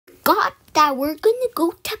forgot that we're gonna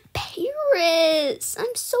go to Paris.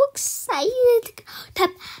 I'm so excited to go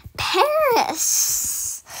to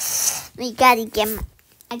Paris. We gotta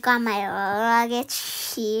I got my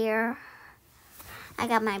luggage here. I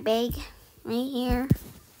got my bag right here.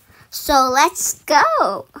 So let's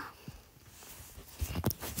go.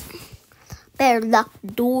 Better lock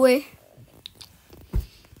the door.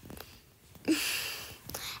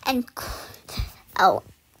 And oh,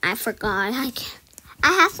 I forgot.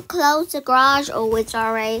 I have to close the garage. Oh, it's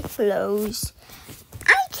already closed.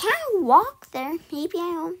 I can't walk there. Maybe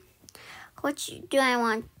I don't. What do I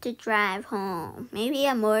want to drive home? Maybe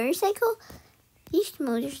a motorcycle? This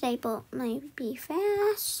motorcycle might be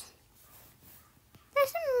fast.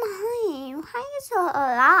 That's mine. Why is it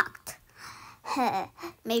locked?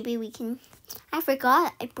 Maybe we can. I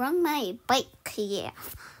forgot. I brought my bike here.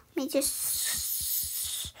 Let me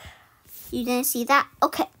just. You didn't see that?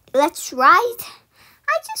 Okay, let's ride.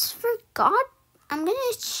 I just forgot. I'm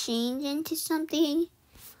gonna change into something.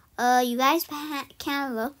 You guys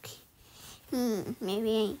can't look.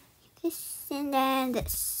 Maybe this and then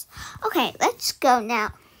this. Okay, let's go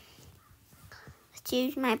now. Let's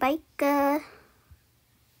use my bike. Okay.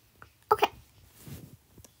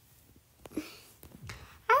 I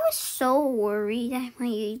was so worried I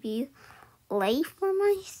might be late for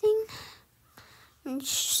my thing. I'm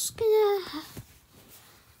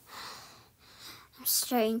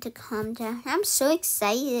starting to calm down. I'm so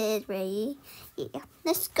excited, ready? Yeah,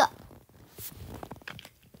 let's go.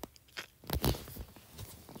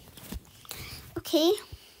 Okay,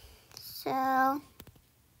 so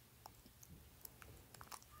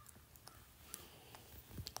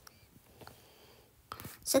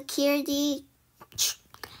security,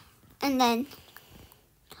 and then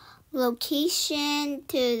location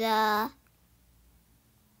to the.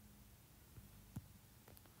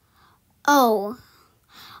 Oh,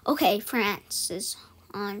 okay, France is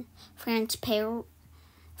on France payroll.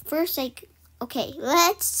 First, okay,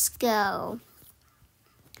 let's go.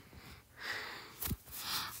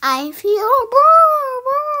 I feel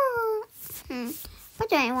bored. What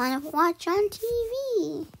do I want to watch on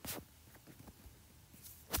TV?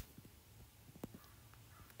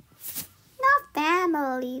 Not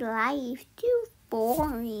family life. Too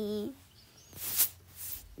boring.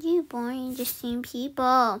 Too boring just seeing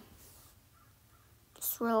people.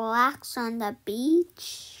 Just relax on the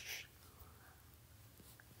beach.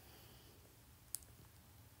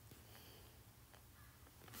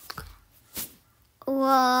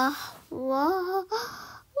 Whoa.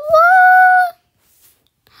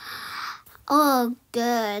 Oh,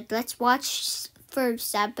 good. Let's watch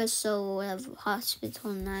first episode of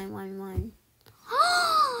Hospital 911.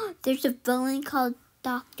 There's a villain called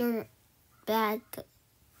Dr.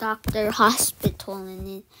 Hospital,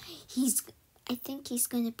 and I think he's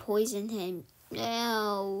gonna poison him.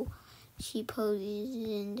 No, she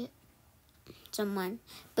poisoned someone,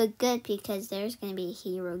 but good because there's gonna be a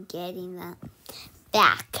hero getting that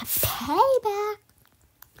back. Payback.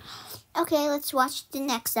 Okay, let's watch the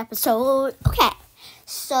next episode. Okay,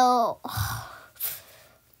 so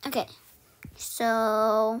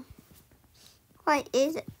what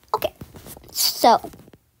is it? Okay, so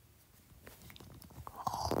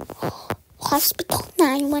Hospital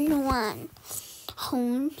 911.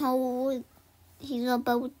 Oh no,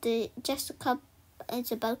 Jessica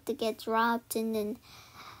is about to get dropped, and then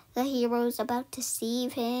the hero's about to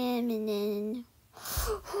save him, and then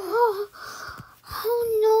oh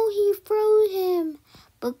no, he froze him.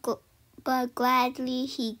 But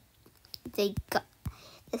gladly the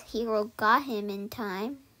hero got him in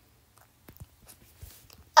time.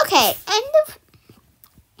 Okay,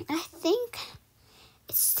 I think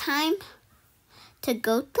it's time to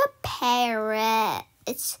go to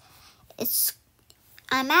Paris.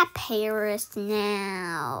 I'm at Paris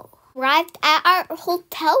now. Arrived at our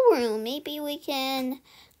hotel room. Maybe we can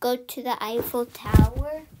go to the Eiffel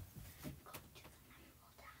Tower.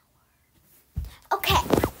 Okay,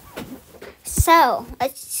 so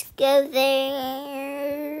let's go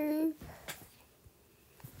there.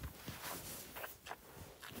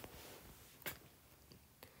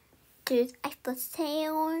 There's Eiffel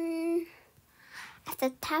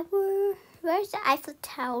Tower. Where's the Eiffel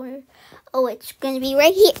Tower? Oh, it's gonna be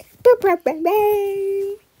right here.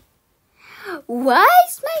 Why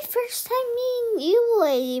is my first time meeting you,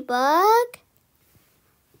 Ladybug?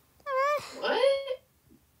 What?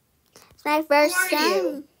 It's my first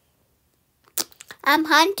time. I'm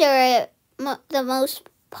Hunter, the most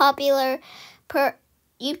popular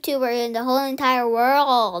YouTuber in the whole entire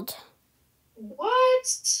world.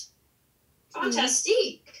 What?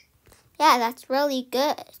 Fantastic. Yeah, that's really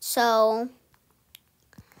good. So,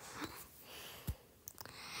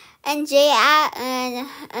 And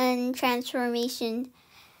and transformation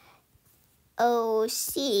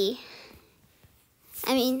OC.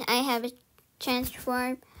 I mean, I have a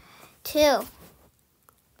transform too.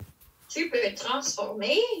 Tu peux transformer?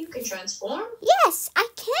 You can transform? Yes, I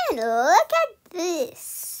can. Look at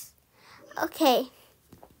this. Okay.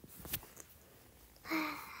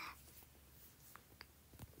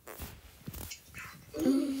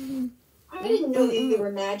 I didn't know you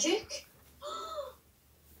were magic.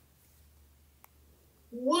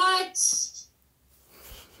 What?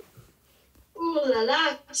 Ooh la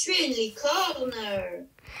la, tu es une licorne.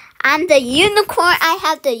 I'm the unicorn. I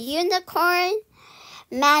have the unicorn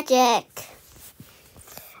magic.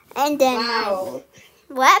 And then Wow.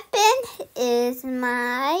 my weapon is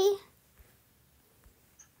my...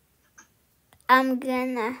 I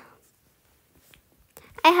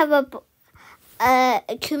have a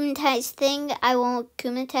akumatize thing. I won't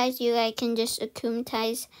akumatize you. I can just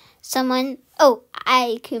akumatize someone. Oh,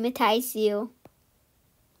 I akumatize you.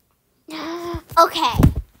 Okay.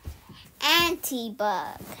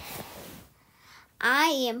 Anti-bug. I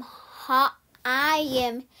am hot. I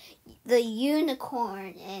am the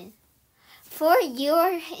unicorn, and for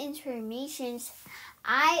your information,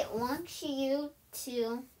 I want you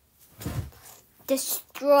to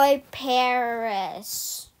destroy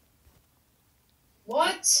Paris.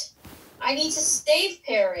 What? I need to save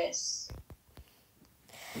Paris.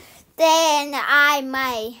 Then I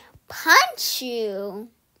might punch you.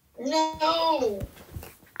 No.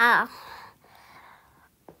 Oh.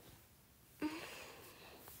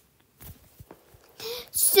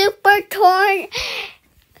 Super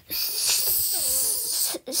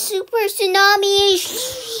tsunami.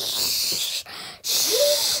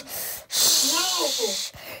 No.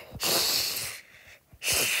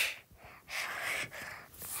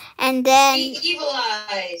 And then The evil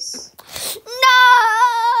eyes. no.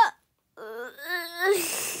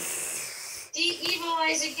 The evil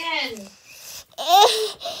eyes again.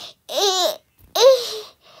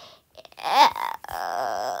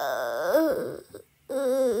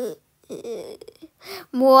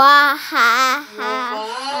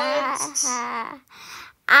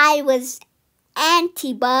 I was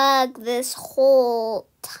anti-bug this whole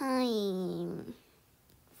time.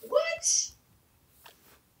 What?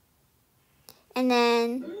 And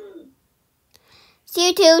then see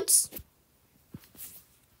you, Toots.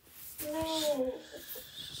 No.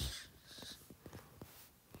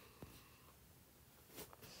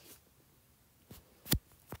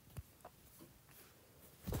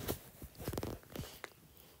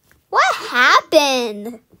 What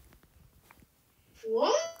happened?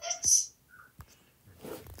 What?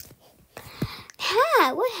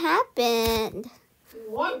 Yeah, what happened?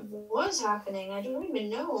 What was happening? I don't even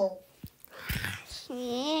know.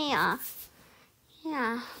 Yeah.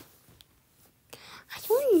 I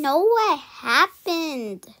don't know what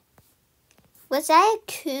happened. Was I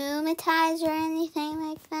akumatized or anything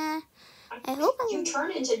like that? I hope You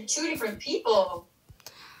turned into two different people.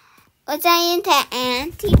 Was I into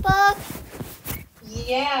anti-bug?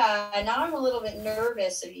 Yeah, now I'm a little bit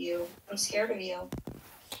nervous of you. I'm scared of you.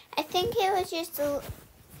 I think it was just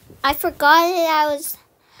I forgot that I was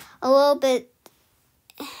a little bit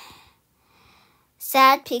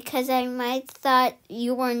sad because I might thought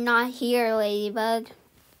you were not here, Ladybug.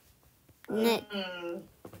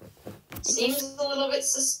 Seems a little bit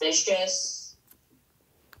suspicious,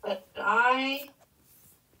 but I'm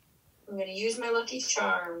going to use my lucky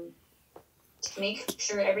charm to make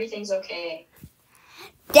sure everything's okay.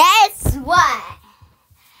 That's what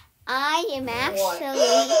I am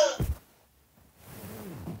actually.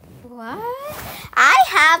 What? I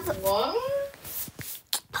have What?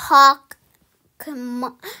 Hawk.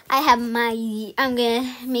 I have my. I'm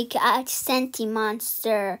gonna make a Senti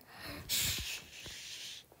monster.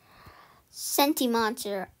 Senti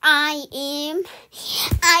monster. I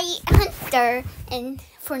hunter, and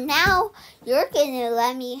for now, you're gonna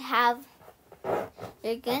let me have.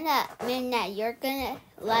 You're gonna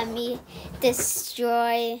let me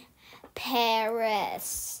destroy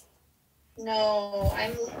Paris. No,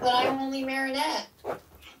 I'm only Marinette.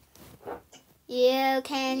 You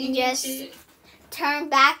can just turn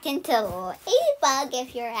back into Ladybug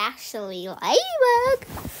if you're actually Ladybug.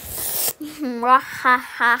 Ha ha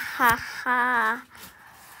ha ha.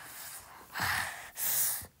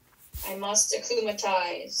 I must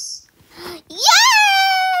akumatize.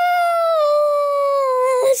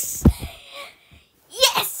 Yes!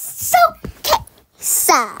 Yes! Okay.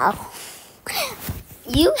 So,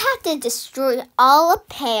 you have to destroy all of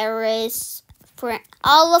Paris,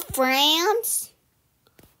 all of France.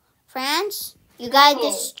 France? You gotta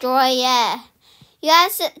destroy it. You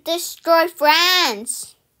have to destroy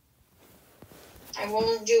France. I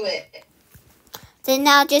won't do it. Then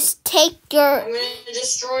now just take your... I'm going to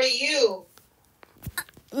destroy you.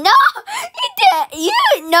 No! You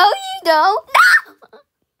no, you don't. No!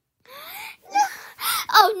 No!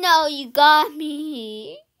 Oh, no, you got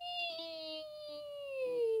me.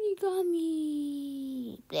 You got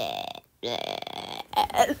me. Blah, blah.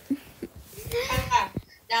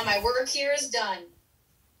 Now my work here is done.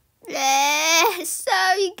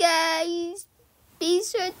 Sorry, guys. Be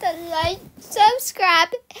sure to like, subscribe,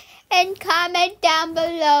 and comment down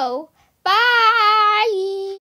below. Bye!